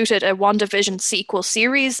would have suited a WandaVision sequel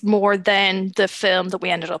series more than the film that we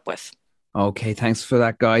ended up with. Okay, thanks for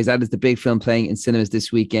that, guys. That is the big film playing in cinemas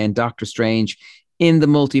this weekend, Doctor Strange in the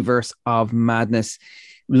Multiverse of Madness.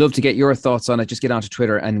 We'd love to get your thoughts on it. Just get onto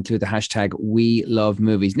Twitter and include the hashtag We Love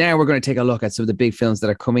Movies. Now we're going to take a look at some of the big films that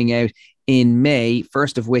are coming out in May,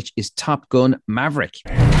 first of which is Top Gun Maverick.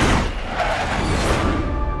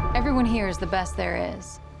 Everyone here is the best there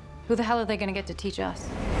is. Who the hell are they going to get to teach us?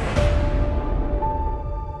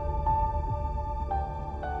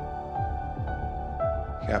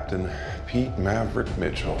 Captain Pete Maverick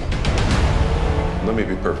Mitchell. Let me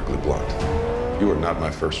be perfectly blunt. You are not my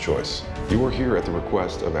first choice. You are here at the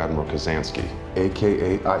request of Admiral Kazansky,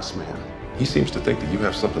 AKA Iceman. He seems to think that you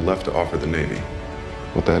have something left to offer the Navy.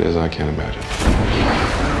 What that is, I can't imagine.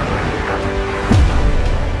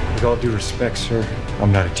 With all due respect, sir,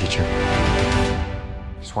 I'm not a teacher.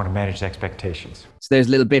 Just want to manage expectations. So there's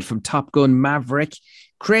a little bit from Top Gun Maverick.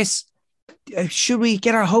 Chris, should we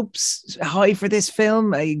get our hopes high for this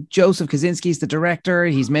film? Joseph Kosinski is the director.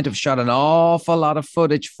 He's meant to have shot an awful lot of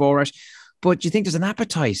footage for it. But do you think there's an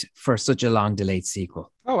appetite for such a long delayed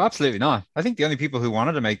sequel? Oh, absolutely not. I think the only people who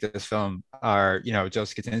wanted to make this film are,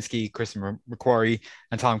 Joseph Kosinski, Kristen McQuarrie,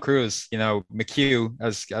 and Tom Cruise. McHugh,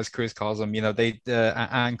 as Cruise calls him.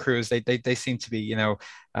 And Cruise, they seem to be,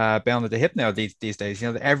 bound at the hip now these days.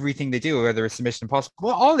 Everything they do, whether it's the Mission Impossible,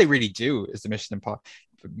 well, all they really do is the Mission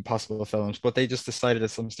Impossible films, but they just decided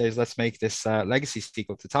at some stage, let's make this legacy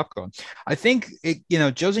sequel to Top Gun. I think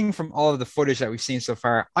judging from all of the footage that we've seen so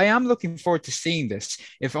far, I am looking forward to seeing this,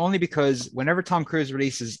 if only because whenever Tom Cruise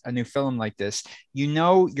releases a new film like this,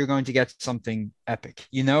 you're going to get something epic.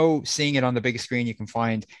 Seeing it on the biggest screen you can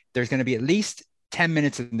find, there's going to be at least 10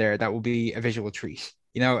 minutes in there that will be a visual treat.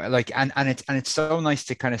 And it's so nice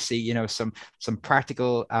to kind of see, some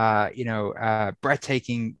practical,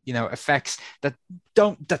 breathtaking, effects that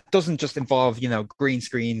doesn't just involve, green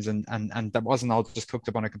screens and that wasn't all just cooked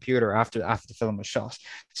up on a computer after the film was shot.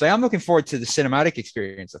 So I am looking forward to the cinematic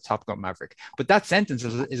experience of Top Gun Maverick. But that sentence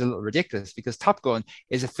is a little ridiculous because Top Gun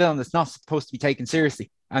is a film that's not supposed to be taken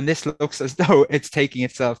seriously. And this looks as though it's taking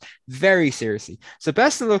itself very seriously. So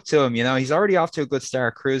best of luck to him. He's already off to a good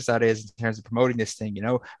start, Cruise, that is, in terms of promoting this thing,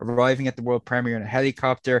 arriving at the world premiere in a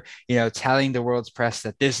helicopter, telling the world's press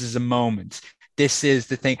that this is a moment. This is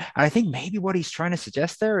the thing. And I think maybe what he's trying to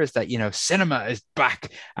suggest there is that, cinema is back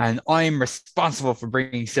and I'm responsible for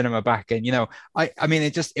bringing cinema back. And, I mean,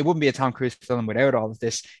 it wouldn't be a Tom Cruise film without all of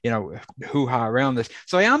this, hoo-ha around this.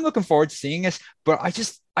 So I am looking forward to seeing it, but I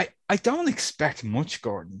don't expect much,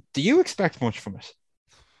 Gordon. Do you expect much from it?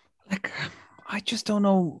 I just don't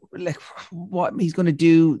know what he's going to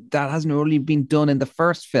do that hasn't really been done in the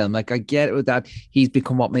first film. I get it that he's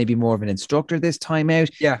become maybe more of an instructor this time out.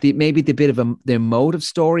 Yeah. Maybe the bit of the emotive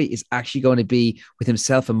story is actually going to be with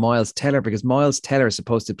himself and Miles Teller, because Miles Teller is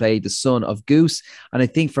supposed to play the son of Goose. And I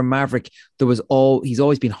think for Maverick, he's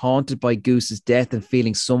always been haunted by Goose's death and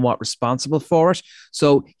feeling somewhat responsible for it.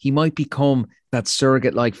 So he might become that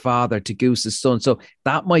surrogate-like father to Goose's son. So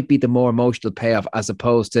that might be the more emotional payoff as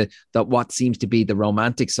opposed to what seems to be the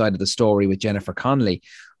romantic side of the story with Jennifer Connelly.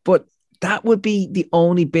 But that would be the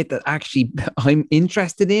only bit that actually I'm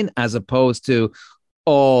interested in, as opposed to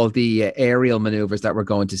all the aerial maneuvers that we're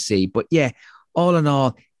going to see. But yeah, all in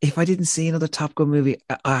all, if I didn't see another Top Gun movie,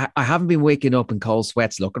 I haven't been waking up in cold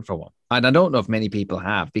sweats looking for one. And I don't know if many people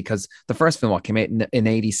have, because the first film came out in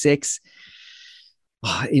 86.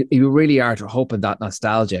 You really are hoping that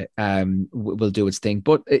nostalgia will do its thing,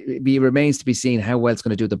 but it remains to be seen how well it's going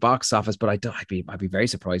to do at the box office. But I'd be very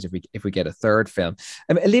surprised if we get a third film.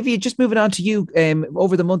 Olivia, just moving on to you.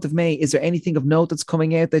 Over the month of May, is there anything of note that's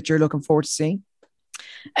coming out that you're looking forward to seeing?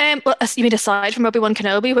 Well, you mean aside from Obi-Wan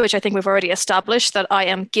Kenobi, which I think we've already established that I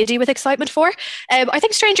am giddy with excitement for, I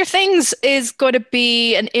think Stranger Things is going to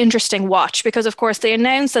be an interesting watch because, of course, they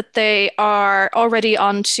announced that they are already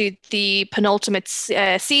on to the penultimate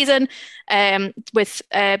season.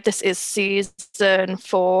 This is season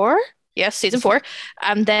 4. Yes, season 4.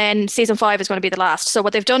 And then season 5 is going to be the last. So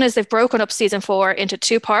what they've done is they've broken up season 4 into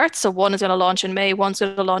 2 parts. So one is going to launch in May, one's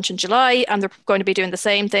going to launch in July, and they're going to be doing the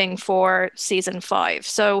same thing for season 5.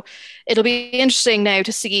 So it'll be interesting now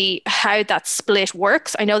to see how that split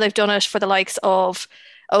works. I know they've done it for the likes of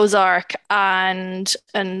Ozark and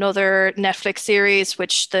another Netflix series,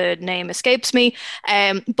 which the name escapes me.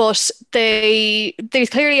 But they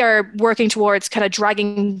clearly are working towards kind of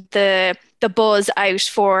dragging the buzz out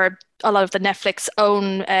for a lot of the Netflix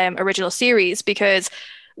own original series, because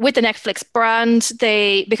with the Netflix brand,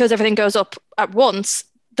 because everything goes up at once,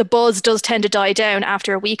 the buzz does tend to die down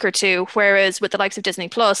after a week or two. Whereas with the likes of Disney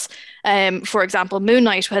Plus, for example, Moon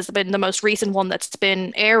Knight has been the most recent one that's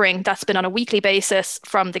been airing. That's been on a weekly basis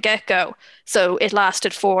from the get-go. So it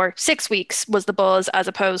lasted for 6 weeks was the buzz, as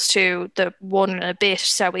opposed to the one and a bit,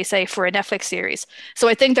 shall we say, for a Netflix series. So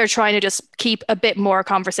I think they're trying to just keep a bit more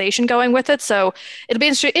conversation going with it. So it'll be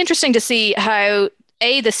interesting to see how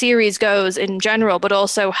the series goes in general, but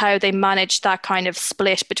also how they manage that kind of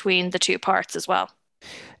split between the two parts as well.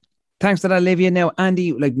 Thanks for that, Olivia. Now,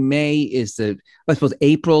 Andy, like May is I suppose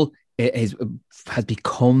April has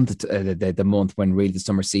become the month when really the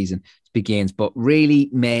summer season begins, but really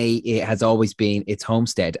May, it has always been its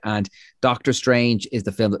homestead, and Doctor Strange is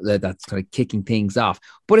the film that's kind of kicking things off.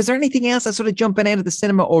 But is there anything else that's sort of jumping out of the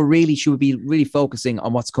cinema, or really should we be really focusing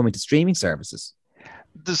on what's coming to streaming services?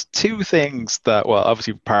 There's two things that, well,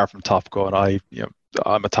 obviously apart from Top Gun,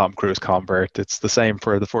 I'm a Tom Cruise convert. It's the same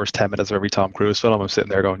for the first 10 minutes of every Tom Cruise film. I'm sitting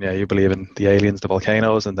there going, yeah, you believe in the aliens, the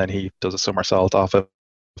volcanoes, and then he does a somersault off a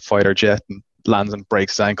fighter jet and lands and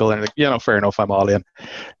breaks his ankle, and fair enough, I'm all in.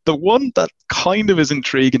 The one that kind of is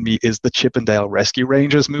intriguing me is the Chippendale Rescue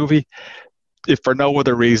Rangers movie. If for no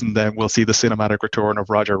other reason, then we'll see the cinematic return of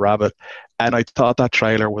Roger Rabbit. And I thought that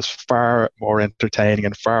trailer was far more entertaining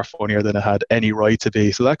and far funnier than it had any right to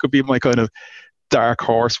be. So that could be my kind of dark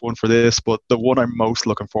horse one for this. But the one I'm most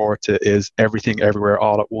looking forward to is Everything Everywhere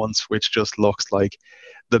All at Once, which just looks like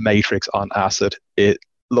The Matrix on acid. It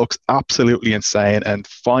looks absolutely insane. And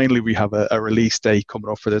finally, we have a release date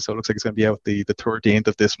coming up for this. So it looks like it's going to be out the 13th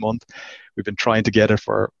of this month. We've been trying to get it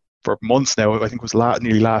for months now. I think it was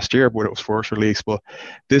nearly last year when it was first released, but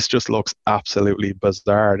this just looks absolutely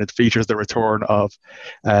bizarre, and it features the return of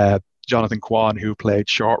Jonathan Kwan, who played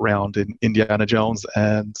Short Round in Indiana Jones,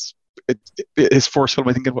 and his first film,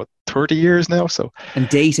 I think, in 30 years now. So, and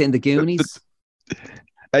Data in the Goonies.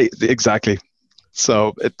 Exactly.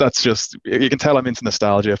 So that's just, you can tell I'm into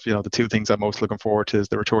nostalgia. The two things I'm most looking forward to is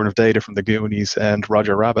the return of Data from the Goonies and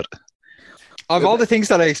Roger Rabbit. Of all the things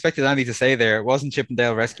that I expected Andy to say there, it wasn't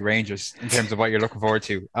Chippendale Rescue Rangers in terms of what you're looking forward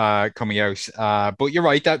to coming out. But you're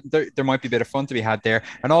right, that there might be a bit of fun to be had there.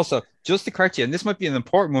 And also, just to correct you, and this might be an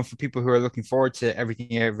important one for people who are looking forward to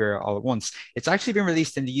Everything Everywhere All at Once, it's actually been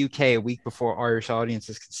released in the UK a week before Irish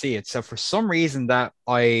audiences can see it. So for some reason that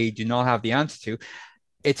I do not have the answer to,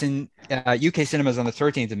 it's in UK cinemas on the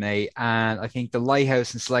 13th of May, and I think the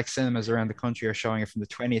Lighthouse and select cinemas around the country are showing it from the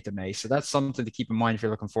 20th of May. So that's something to keep in mind if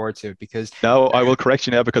you're looking forward to it. Because no, I will correct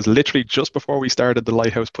you now, because literally just before we started, the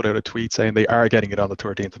Lighthouse put out a tweet saying they are getting it on the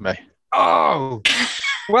 13th of May. Oh,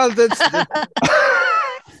 well, that's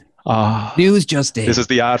news just in. This is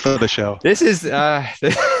the ad for the show. This is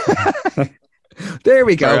there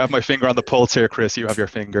we go. I have my finger on the pulse here, Chris. You have your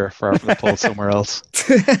finger far from the pulse somewhere else.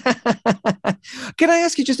 Can I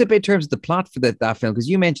ask you just a bit in terms of the plot for that film? Because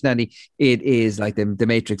you mentioned, Andy, it is like the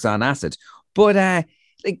Matrix on acid. But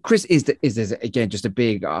like, Chris, is this again just a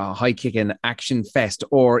big high-kicking action fest,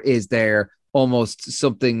 or is there almost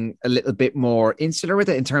something a little bit more insular with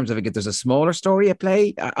it in terms of if there's a smaller story at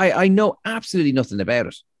play? I know absolutely nothing about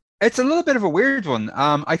it. It's a little bit of a weird one.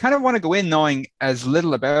 I kind of want to go in knowing as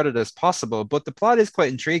little about it as possible, but the plot is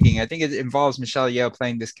quite intriguing. I think it involves Michelle Yeoh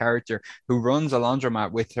playing this character who runs a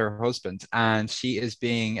laundromat with her husband, and she is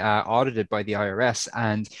being audited by the IRS.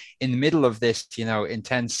 And in the middle of this,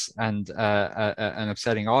 intense and an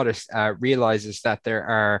upsetting audit, realizes that there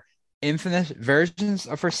are infinite versions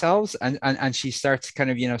of herself, and she starts kind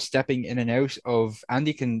of stepping in and out of,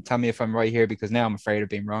 Andy can tell me if I'm right here, because now I'm afraid of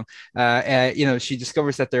being wrong. She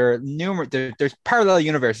discovers that there are there's parallel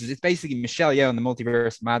universes. It's basically Michelle Yeoh in the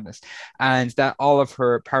multiverse of madness, and that all of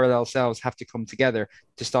her parallel selves have to come together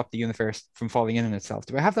to stop the universe from falling in on itself.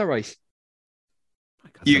 Do I have that right?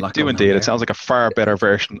 You do indeed. It sounds like a far better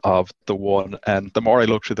version of the one, and the more I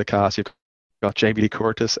look through the cast, you've got Jamie Lee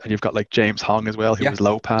Curtis, and you've got like James Hong as well, who was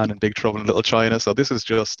Lopan in Big Trouble in Little China. So this is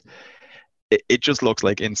just, it just looks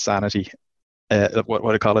like insanity.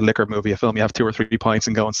 What I call a liquor movie, a film you have 2 or 3 pints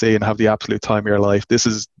and go and see and have the absolute time of your life. This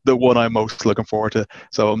is the one I'm most looking forward to.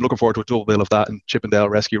 So I'm looking forward to a double bill of that and Chippendale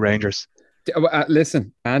Rescue Rangers.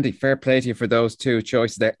 Listen, Andy, fair play to you for those two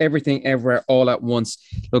choices there. Everything Everywhere All at Once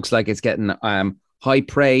looks like it's getting high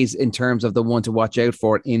praise in terms of the one to watch out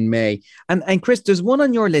for in May. And Chris, there's one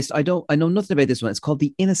on your list. I know nothing about this one. It's called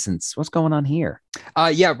The Innocents. What's going on here?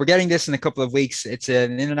 Yeah, we're getting this in a couple of weeks. It's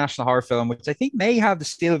an international horror film, which I think may have the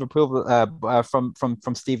seal of approval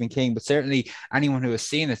from Stephen King, but certainly anyone who has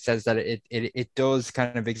seen it says that it does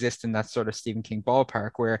kind of exist in that sort of Stephen King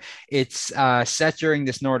ballpark, where it's set during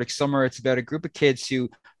this Nordic summer. It's about a group of kids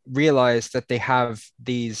who realize that they have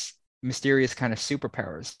these mysterious kind of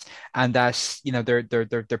superpowers, and that, you know,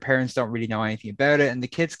 their parents don't really know anything about it, and the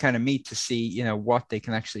kids kind of meet to see, you know, what they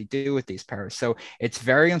can actually do with these powers. So it's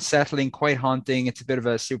very unsettling, quite haunting. It's a bit of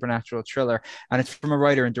a supernatural thriller, and it's from a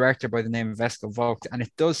writer and director by the name of Esco Vogt, and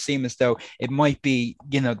it does seem as though it might be,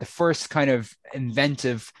 you know, the first kind of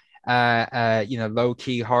inventive you know,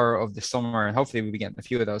 low-key horror of the summer, and hopefully we'll be getting a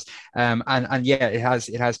few of those. And yeah, it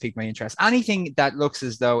has piqued my interest. Anything that looks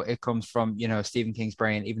as though it comes from, you know, Stephen King's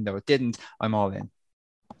brain, even though it didn't, I'm all in.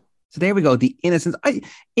 So there we go. The Innocents.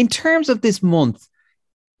 In terms of this month,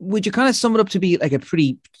 would you kind of sum it up to be like a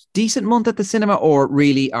pretty decent month at the cinema, or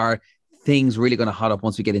really are things really going to hot up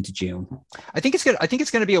once we get into June? I think it's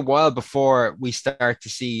going to be a while before we start to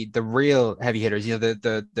see the real heavy hitters, you know,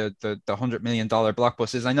 the $100 million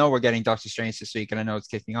blockbusters. I know we're getting Doctor Strange this week, and I know it's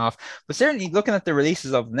kicking off, but certainly looking at the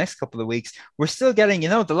releases of the next couple of weeks, we're still getting, you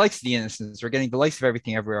know, the likes of The Innocents, we're getting the likes of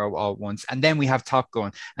Everything Everywhere all at once, and then we have Top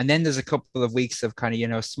Gun, and then there's a couple of weeks of kind of, you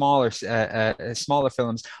know, smaller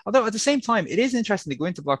films. Although at the same time, it is interesting to go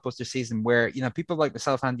into blockbuster season where, you know, people like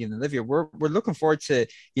myself, Andy, and Olivia, we're looking forward to,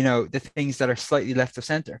 you know, the things that are slightly left of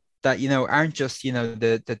center, that, you know, aren't just, you know,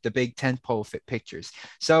 the big tentpole fit pictures.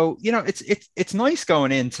 So, you know, it's nice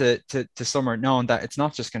going into to summer knowing that it's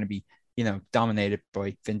not just going to be, you know, dominated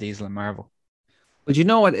by Vin Diesel and Marvel. But you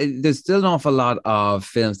know what? There's still an awful lot of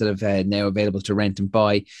films that have now available to rent and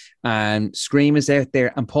buy. And Scream is out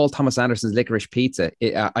there, and Paul Thomas Anderson's Licorice Pizza.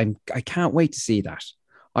 I can't wait to see that.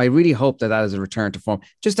 I really hope that is a return to form.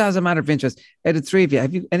 Just as a matter of interest, out of the three of you,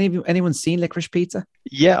 have you anyone seen Licorice Pizza?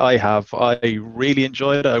 Yeah, I have. I really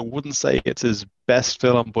enjoyed it. I wouldn't say it's his best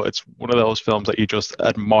film, but it's one of those films that you just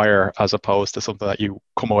admire as opposed to something that you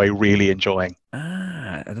come away really enjoying.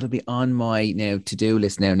 That'll be on my to-do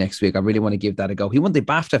list now next week. I really want to give that a go. He won the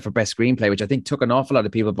BAFTA for Best Screenplay, which I think took an awful lot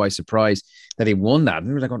of people by surprise that he won that. And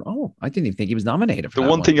they were like, oh, I didn't even think he was nominated for the that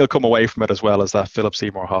one thing you'll come away from it as well is that Philip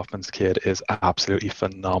Seymour Hoffman's kid is absolutely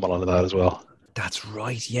phenomenal in that as well. That's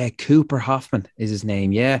right. Yeah, Cooper Hoffman is his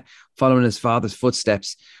name. Yeah, following his father's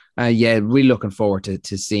footsteps. Yeah, really looking forward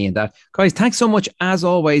to seeing that. Guys, thanks so much. As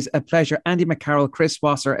always, a pleasure. Andy McCarroll, Chris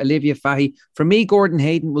Wasser, Olivia Fahy. From me, Gordon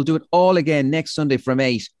Hayden. We'll do it all again next Sunday from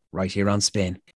 8, right here on Spin.